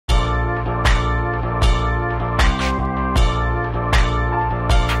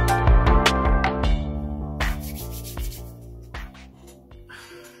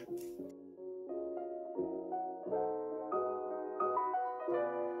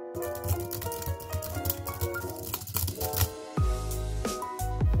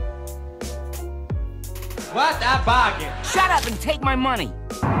What a bargain! Shut up and take my money!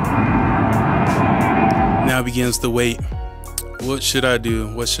 Now begins the wait. What should I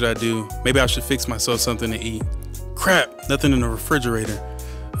do? What should I do? Maybe I should fix myself something to eat. Crap, nothing in the refrigerator.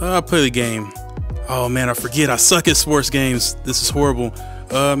 I'll play the game. Oh man, I forget, I suck at sports games. This is horrible.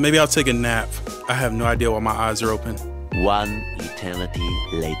 Maybe I'll take a nap. I have no idea why my eyes are open. One eternity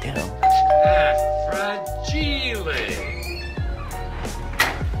later. Fragile.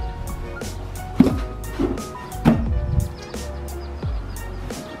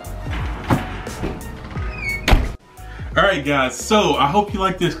 Alright guys, so I hope you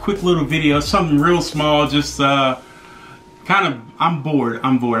like this quick little video. Something real small, just I'm bored,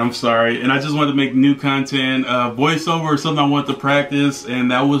 I'm sorry. And I just wanted to make new content. Voiceover is something I wanted to practice,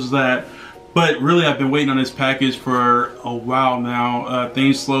 and that was that. But really, I've been waiting on this package for a while now.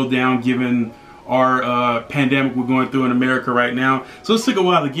 Things slowed down given our pandemic we're going through in America right now. So it took a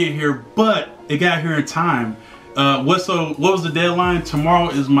while to get here, but it got here in time. What was the deadline?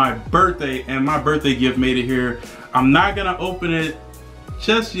 Tomorrow is my birthday, and my birthday gift made it here. I'm not gonna open it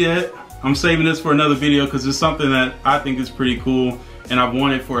just yet. I'm saving this for another video because it's something that I think is pretty cool and I've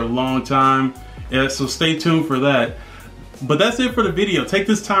wanted for a long time. Yeah, so stay tuned for that. But that's it for the video. Take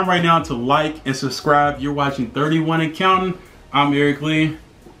this time right now to like and subscribe. You're watching 31 and Counting. I'm Eric Lee.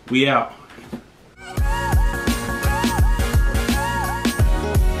 We out.